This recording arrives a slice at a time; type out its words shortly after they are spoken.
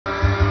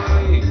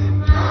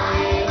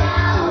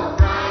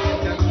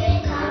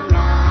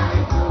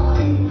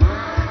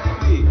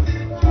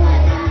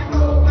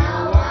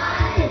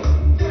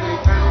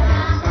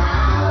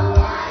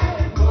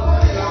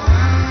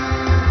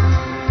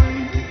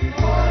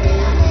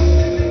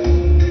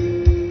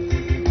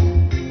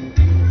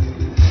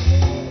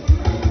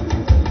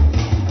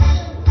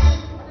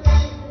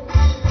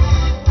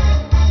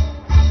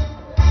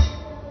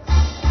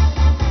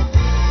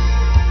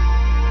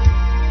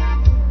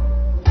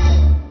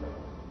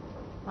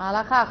เอาล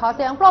ะค่ะขอเ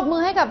สียงปรบมื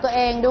อให้กับตัวเ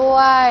องด้ว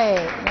ย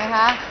นะค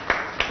ะ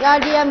ยอด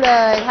เยี่ยมเล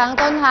ยทั้ง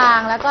ต้นทาง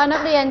แล้วก็นั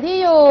กเรียนที่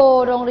อยู่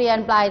โรงเรียน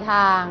ปลายท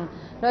าง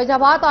โดยเฉ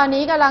พาะตอน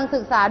นี้กำลังศึ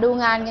กษาดู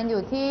งานกันอ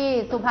ยู่ที่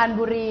สุพรรณ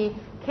บุรี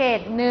เข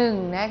ต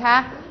1นะคะ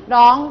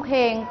ร้องเพล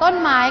งต้น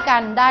ไม้กั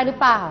นได้หรือ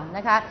เปล่าน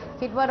ะคะ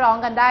คิดว่าร้อง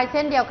กันได้เ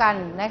ช่นเดียวกัน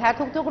นะคะ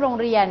ทุกๆโรง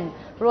เรียน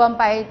รวม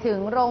ไปถึง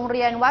โรงเ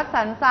รียนวัด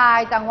สันทราย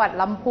จังหวัด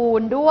ลำพู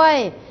นด้วย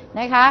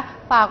นะคะ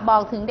ฝากบอ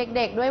กถึงเ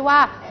ด็กๆด้วยว่า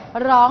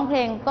ร้องเพล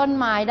งต้น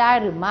ไม้ได้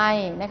หรือไม่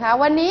นะคะ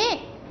วันนี้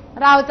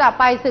เราจะ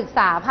ไปศึกษ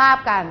าภาพ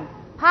กัน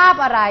ภาพ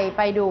อะไรไ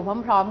ปดู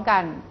พร้อมๆกั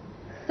น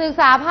ศึก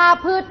ษาภาพ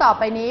พืชต่อ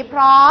ไปนี้พ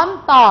ร้อม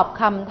ตอบ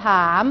คำถ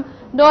าม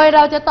โดยเร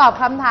าจะตอบ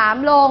คำถาม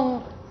ลง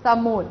ส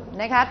มุด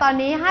นะคะตอน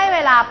นี้ให้เว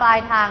ลาปลาย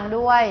ทาง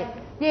ด้วย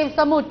หยิบ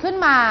สมุดขึ้น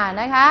มา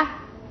นะคะ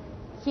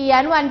เขีย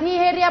นวันที่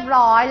ให้เรียบ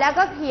ร้อยแล้ว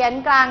ก็เขียน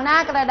กลางหน้า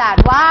กระดาษ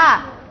ว่า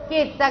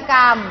กิจกร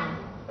รม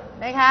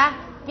นะคะ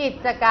กิ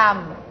จกรรม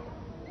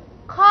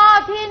ข้อ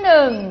ที่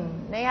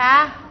1นะคะ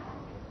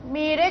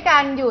มีด้วยกั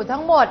นอยู่ทั้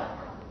งห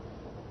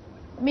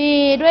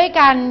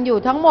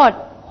มด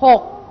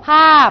6ภ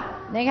าพ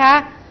นะคะ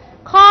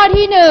ข้อ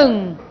ที่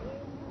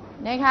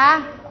1นะคะ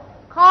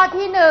ข้อ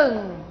ที่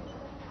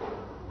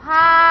1ภ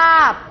า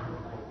พ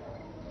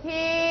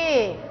ที่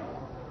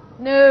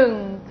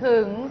1ถึ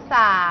ง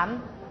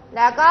3แ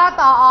ล้วก็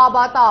ตอบ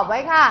ตอบไว้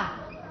ค่ะ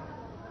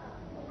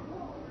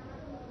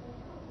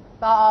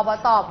ตอบ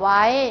ตอบไ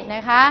ว้น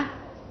ะคะ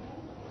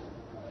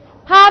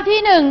ภาพ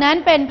ที่1นั้น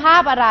เป็นภา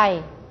พอะไร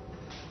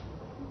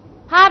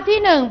ภาพที่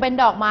1เป็น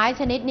ดอกไม้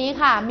ชนิดนี้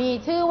ค่ะมี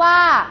ชื่อว่า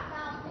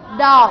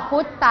ดอกพุ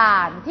ตา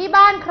นที่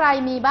บ้านใคร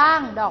มีบ้าง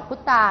ดอกพุ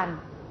ตาน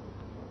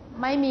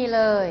ไม่มีเ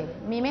ลย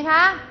มีไหมค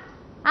ะ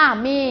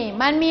มี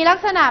มันมีลัก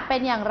ษณะเป็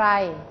นอย่างไร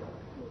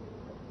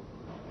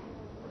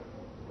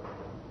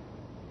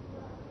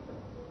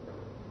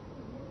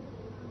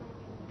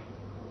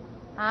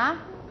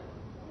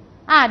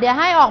เดี๋ยว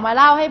ให้ออกมา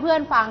เล่าให้เพื่อ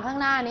นฟังข้าง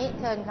หน้านี้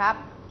เชิญครับ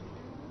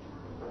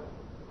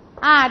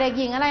เด็ก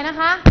หญิงอะไรนะ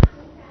คะ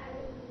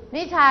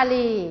นิชา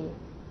ลี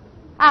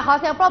ขอ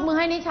เสียงปรบมือใ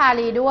ห้นิชา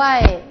ลีด้วย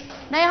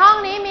ในห้อง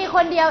นี้มีค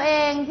นเดียวเอ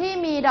งที่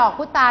มีดอก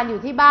พุตานอยู่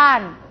ที่บ้าน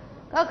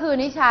ก็คือ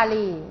นิชา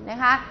ลีนะ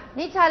คะ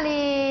นิชา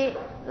ลี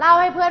เล่า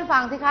ให้เพื่อนฟั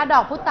งสิคะด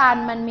อกพุตาน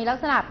มันมีลัก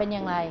ษณะเป็นอย่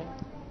างไร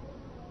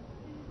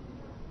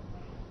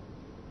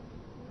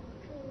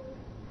คือ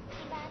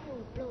ที่บ้านหนู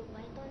ปลูกไ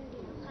ว้ต้นเ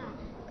ดียวค่ะ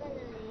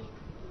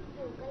ห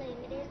นูก็เลย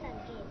ไม่ได้สัง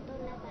เกตต้น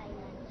และใบ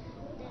นั้น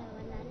แต่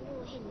วันนั้นหนู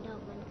เห็นดอ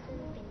กมันขึ้น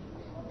เป็น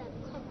แบบ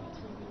ของใน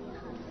ทีวี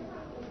ค่ะ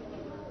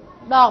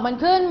ดอกมัน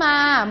ขึ้นมา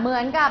เหมื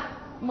อน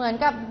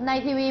กับใน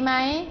ทีวีไหม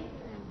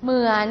เห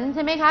มือนใ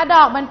ช่ไหมคะด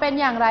อกมันเป็น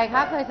อย่างไรค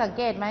ะเคยสังเ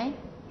กตไหม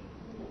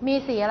มี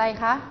สีอะไร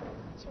คะ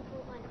ชม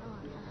พูอ่อนๆค่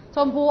ะช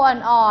มพู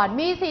อ่อนๆ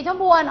มีสีชม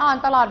พูอ่อน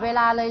ๆตลอดเว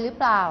ลาเลยหรือ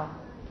เปล่า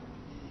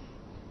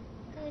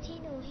คือที่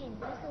หนูเห็น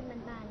ก็คือมัน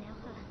บานแล้ว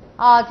ค่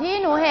ะที่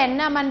หนูเห็น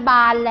น่ะมันบ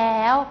านแ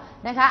ล้ว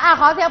นะคะ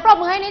ขอเสียงปรบ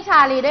มือให้นิชา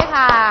ลีด้วย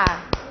ค่ะ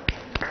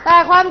แต่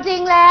ความจริ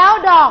งแล้ว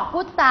ดอก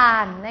พุตา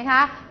นนะค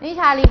ะนิ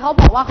ชาลีเขา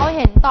บอกว่าเขาเ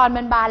ห็นตอน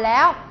มันบานแ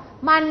ล้ว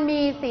มัน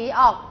มีสี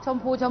ออกชม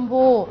พู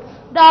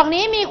ดอก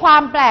นี้มีควา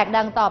มแปลก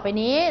ดังต่อไป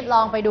นี้ล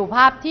องไปดูภ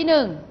าพที่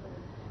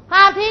1ภ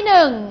าพที่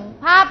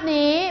1ภาพ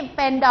นี้เ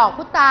ป็นดอก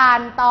พุตาน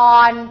ตอ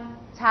น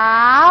เช้า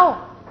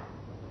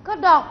ก็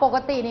ดอกปก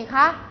ตินี่ค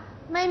ะ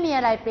ไม่มีอ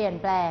ะไรเปลี่ยน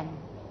แปลง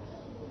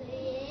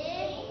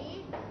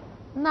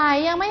ไหน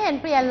ยังไม่เห็น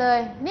เปลี่ยนเลย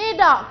นี่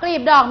ดอกกลี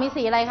บดอกมี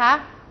สีอะไรคะ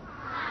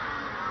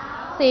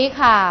สี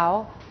ขาว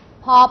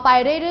พอไป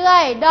เรื่อ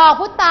ยๆดอก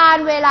พุตาน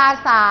เวลา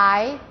สา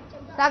ย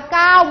สัก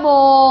9 โม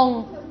ง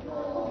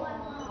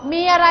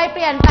มีอะไรเป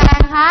ลี่ยนแปลง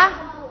คะ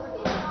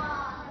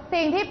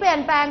สิ่งที่เปลี่ย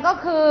นแปลงก็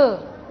คือ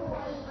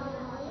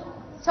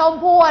ชม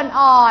พู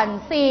อ่อน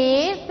ๆ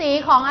สี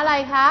ของอะไร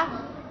คะ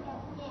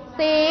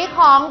สีข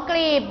องก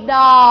ลีบด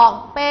อก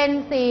เป็น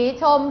สี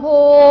ชม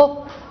พู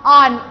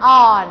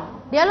อ่อน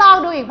ๆเดี๋ยวลอง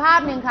ดูอีกภาพ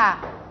หนึ่งค่ะ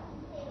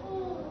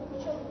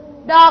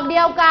ดอกเดี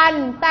ยวกัน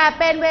แต่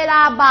เป็นเวล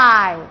าบ่า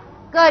ย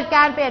เกิดก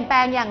ารเปลี่ยนแปล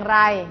งอย่างไร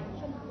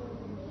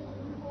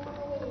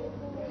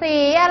สี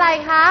อะไร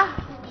คะ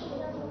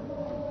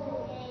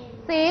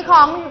สีข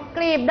องก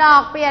ลีบดอ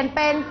กเปลี่ยนเ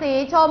ป็นสี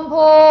ชม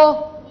พู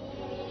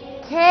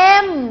เข้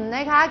มน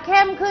ะคะเ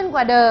ข้มขึ้นก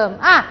ว่าเดิม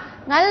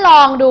งั้นล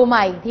องดูให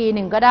ม่อีกทีห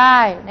นึ่งก็ได้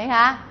นะค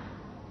ะ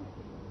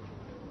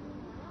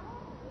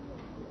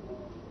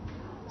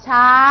เ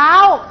ช้า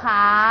ข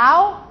าว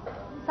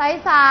ส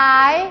า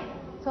ย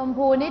ชม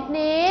พู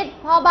นิด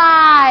พอบ่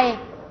าย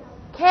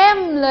เข้ม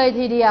เลย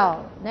ทีเดียว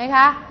นะค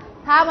ะ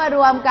ถ้ามาร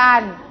วมกัน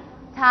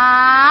เช้า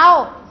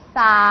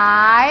ส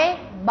าย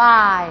บ่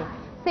าย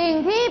สิ่ง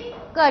ที่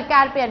เกิดก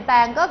ารเปลี่ยนแปล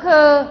งก็คื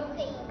อ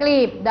กลี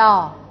บดอ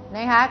กน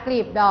ะคะกลี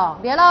บดอก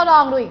เดี๋ยวเราล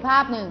องดูอีกภา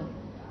พหนึ่ง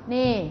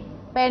นี่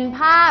เป็น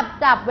ภาพ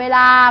จับเวล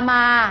าม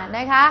าน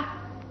ะคะ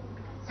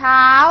เช้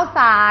าส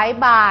าย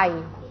บ่าย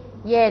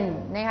เย็น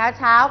นะคะ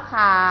เช้าข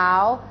าว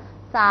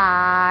สา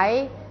ย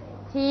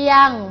เที่ย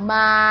งม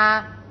า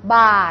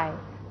บ่าย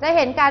จะเ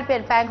ห็นการเปลี่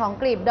ยนแปลงของ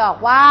กลีบดอก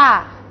ว่า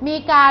มี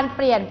การเ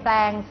ปลี่ยนแปล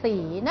งสี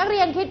นักเรี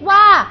ยนคิด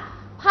ว่า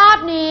ภาพ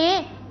นี้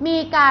มี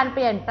การเป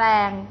ลี่ยนแปล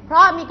งเพร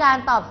าะมีการ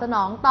ตอบสน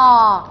องต่อ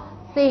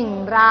สิ่ง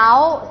เร้า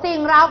สิ่ง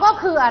เร้าก็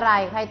คืออะไร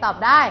ใครตอบ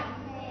ได้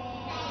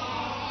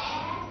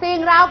สิ่ง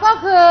เร้าก็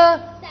คือ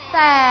แส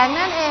ง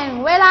นั่นเอง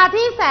เวลา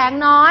ที่แสง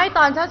น้อยต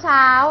อนเ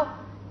ช้า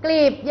ก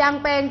ลีบยัง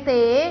เป็น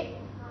สี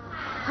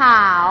ข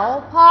าว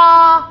พอ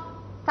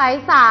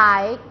สา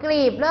ยก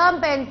ลีบเริ่ม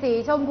เป็นสี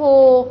ชมพู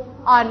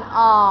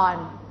อ่อน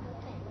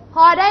ๆพ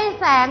อได้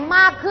แสงม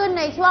ากขึ้น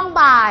ในช่วง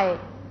บ่าย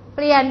เป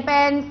ลี่ยนเ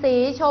ป็นสี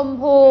ชม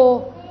พู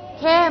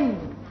เข้ม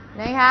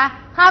นะคะ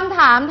คำ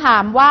ถา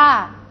มว่า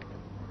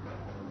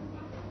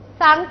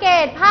สังเก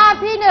ตภาพ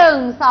ที่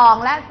1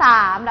 2 และ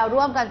 3เรา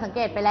ร่วมกันสังเก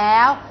ตไปแล้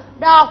ว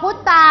ดอกพุ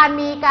ตาน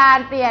มีการ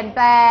เปลี่ยนแป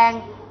ลง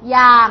อ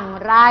ย่าง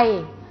ไร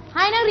ใ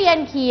ห้นักเรียน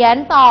เขียน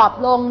ตอบ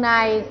ลงใน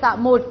ส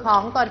มุดขอ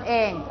งตนเอ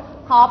ง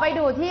ขอไป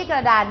ดูที่กร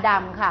ะดานด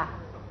ำค่ะ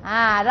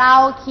เรา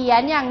เขีย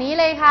นอย่างนี้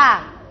เลยค่ะ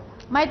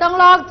ไม่ต้อง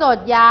ลอกโจท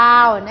ย์ยา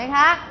วนะค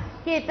ะ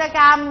กิจก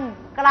รรม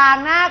กลาง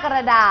หน้ากร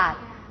ะดาษ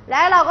แล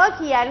ะเราก็เ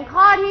ขียน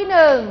ข้อที่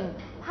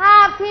1ภา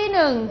พที่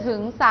1 ถึ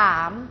ง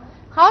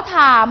 3เขาถ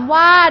าม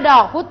ว่าดอ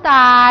กพุต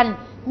าน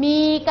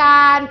มีก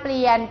ารเป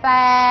ลี่ยนแปล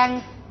ง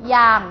อ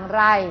ย่างไ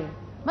ร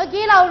เมื่อ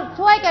กี้เรา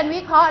ช่วยกัน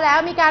วิเคราะห์แล้ว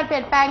มีการเปลี่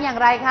ยนแปลงอย่าง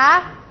ไรคะ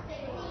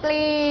ก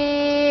ลี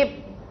บ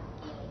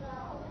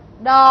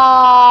ด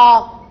อ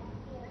ก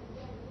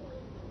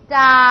จ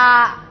ะ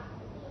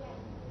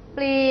เป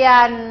ลี่ย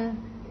น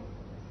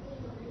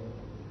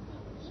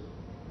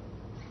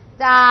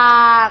จา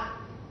ก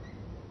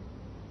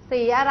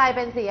สีอะไรเ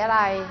ป็นสีอะไร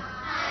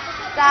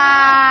จ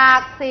าก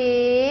สี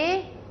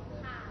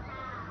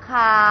ข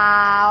า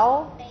ว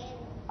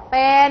เ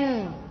ป็น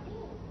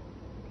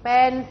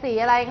สี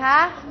อะไรคะ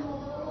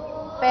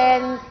เป็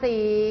นสี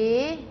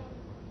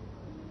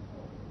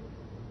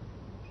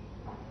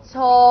ช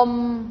ม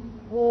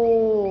พู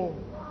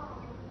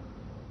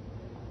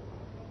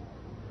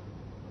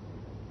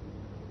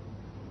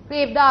ก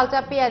ลีบดอกจะ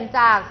เปลี่ยน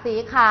จากสี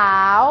ขา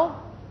ว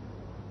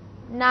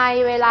ใน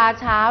เวลา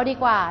เช้าดี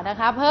กว่านะ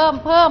คะเพิ่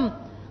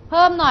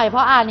มหน่อยเพร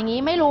าะอ่านอย่าง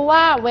นี้ไม่รู้ว่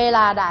าเวล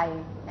าใด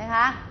นะค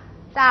ะ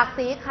จาก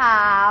สีข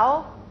าว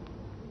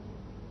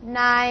ใ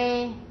น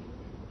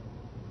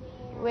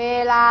เว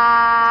ลา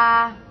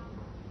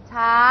เ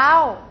ช้า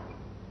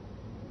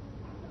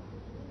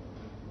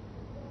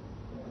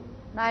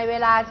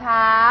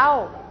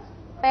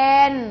เป็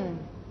น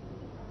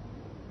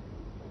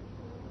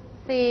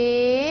สี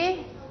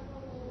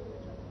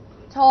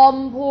ชม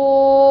พู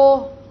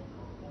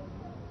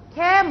เ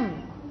ข้ม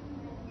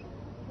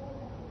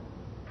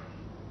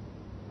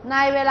ใน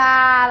เวลา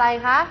อะไร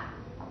คะ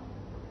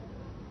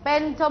เป็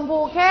นชมพู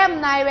เข้ม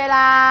ในเวล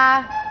า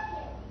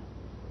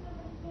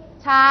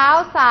เช้า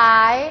สา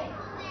ย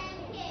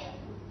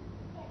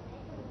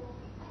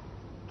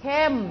เ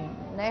ข้ม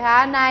นะคะ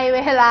ในเว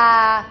ลา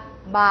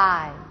บ่า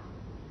ย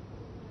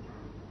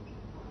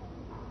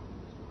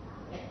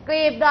ก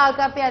ลีบดอก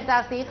จะเปลี่ยนจา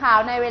กสีขาว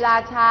ในเวลา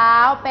เช้า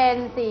เป็น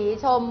สี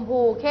ชม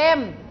พูเข้ม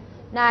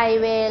ใน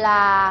เวล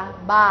า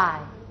บ่าย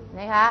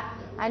นะคะ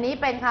อันนี้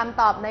เป็นคำ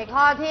ตอบใน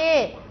ข้อที่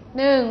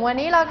1วัน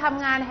นี้เราท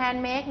ำงานแฮน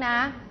ด์เมดนะ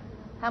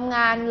ทำง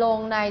านลง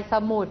ในส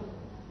มุด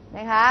น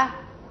ะคะ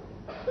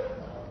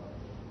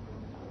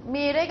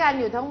มีด้วยกัน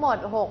อยู่ทั้งหมด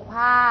6ภ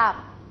าพ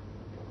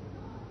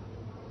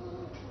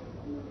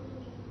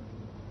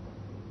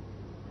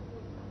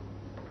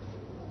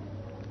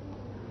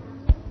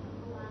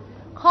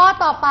ข้อ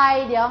ต่อไป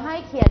เดี๋ยวให้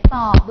เขียนต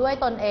อบด้วย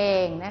ตนเอ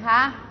งนะค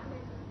ะ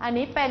อัน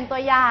นี้เป็นตั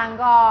วอย่าง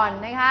ก่อน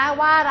นะคะ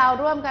ว่าเรา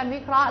ร่วมกันวิ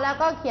เคราะห์แล้ว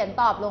ก็เขียน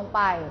ตอบลงไ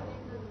ป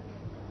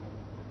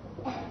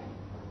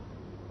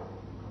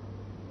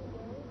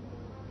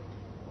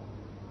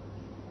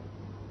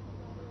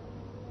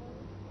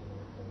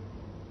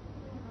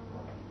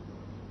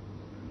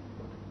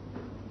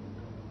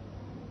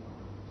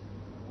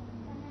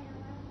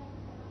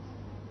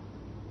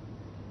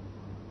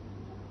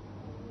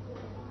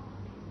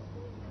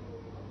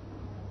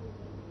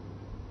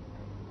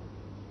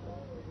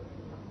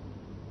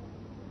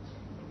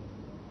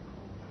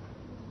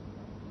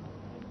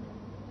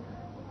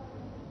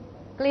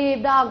กลีบ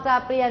ดอกจะ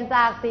เปลี่ยนจ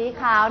ากสี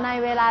ขาวใน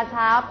เวลาเ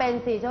ช้าเป็น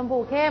สีชมพู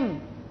เข้ม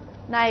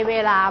ในเว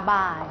ลา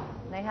บ่าย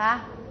นะคะ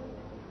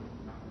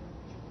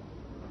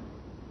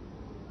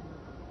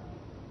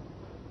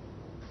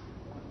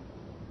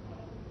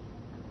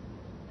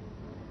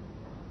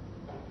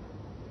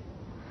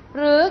ห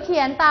รือเขี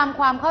ยนตาม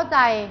ความเข้าใจ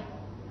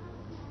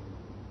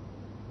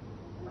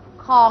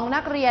ของ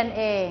นักเรียน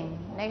เอง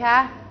นะคะ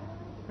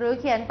หรือ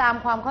เขียนตาม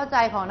ความเข้าใจ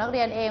ของนักเ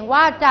รียนเอง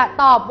ว่าจะ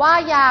ตอบว่า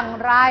อย่าง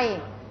ไร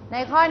ใน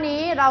ข้อ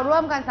นี้เราร่ว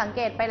มกันสังเก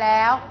ตไปแ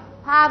ล้ว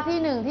ภาพที่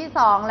1ที่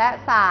2และ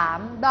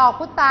3ดอก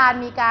พุตาน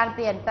มีการเป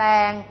ลี่ยนแปล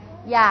ง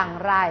อย่าง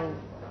ไร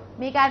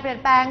มีการเปลี่ยน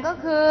แปลงก็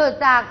คือ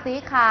จากสี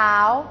ขา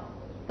ว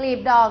กลีบ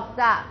ดอก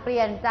จะเป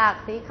ลี่ยนจาก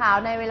สีขาว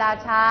ในเวลา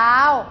เช้า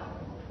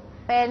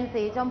เป็น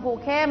สีชมพู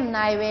เข้มใ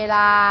นเวล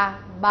า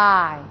บ่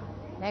าย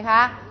นะค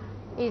ะ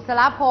อิส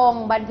รพง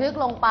ษ์บันทึก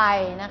ลงไป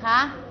นะคะ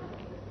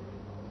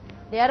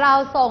เดี๋ยวเรา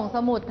ส่งส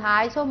มุดท้า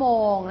ยชั่วโม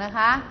งนะ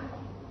คะ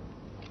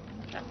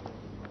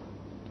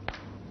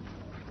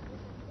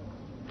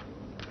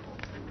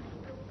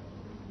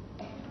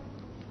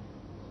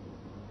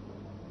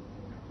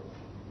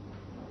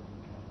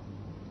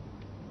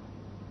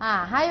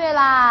ให้เว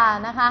ลา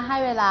นะคะให้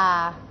เวลา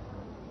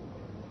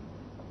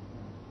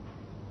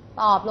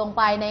ตอบลงไ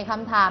ปในค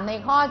ำถามใน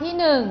ข้อที่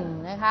หนึ่ง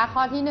นะคะข้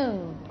อที่หนึ่ง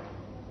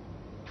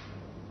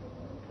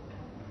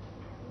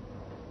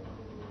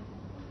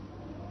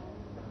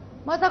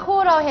เมื่อสักครู่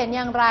เราเห็นอ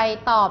ย่างไร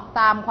ตอบ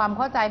ตามความเ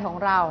ข้าใจของ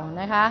เรา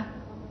นะคะ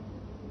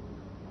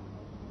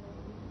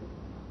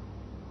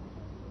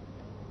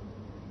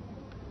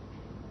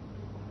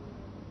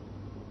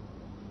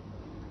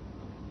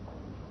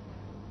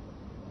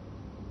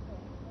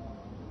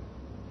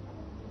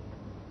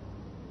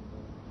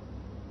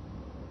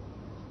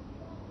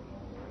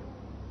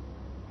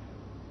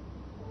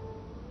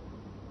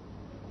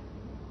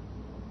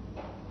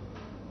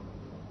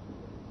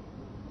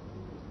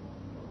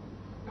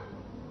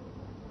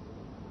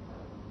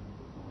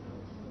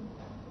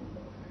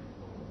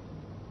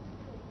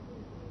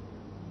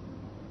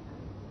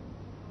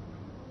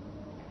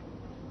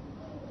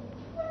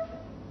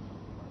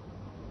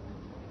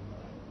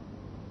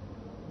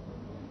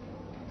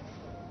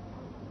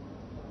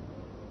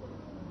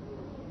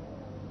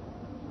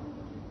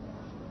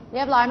เ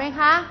รียบร้อยไหม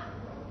คะ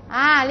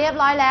เรียบ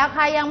ร้อยแล้วใค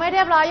รยังไม่เ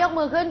รียบร้อยยก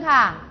มือขึ้นค่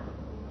ะ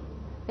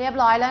เรียบ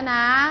ร้อยแล้วน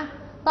ะ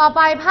ต่อไ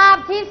ปภาพ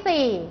ที่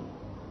สี่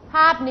ภ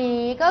าพ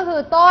นี้ก็คื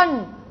อต้น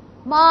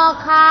หม้อ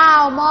ข้าว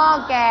หม้อ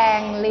แก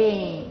งลิง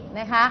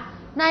นะคะ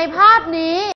ในภาพนี้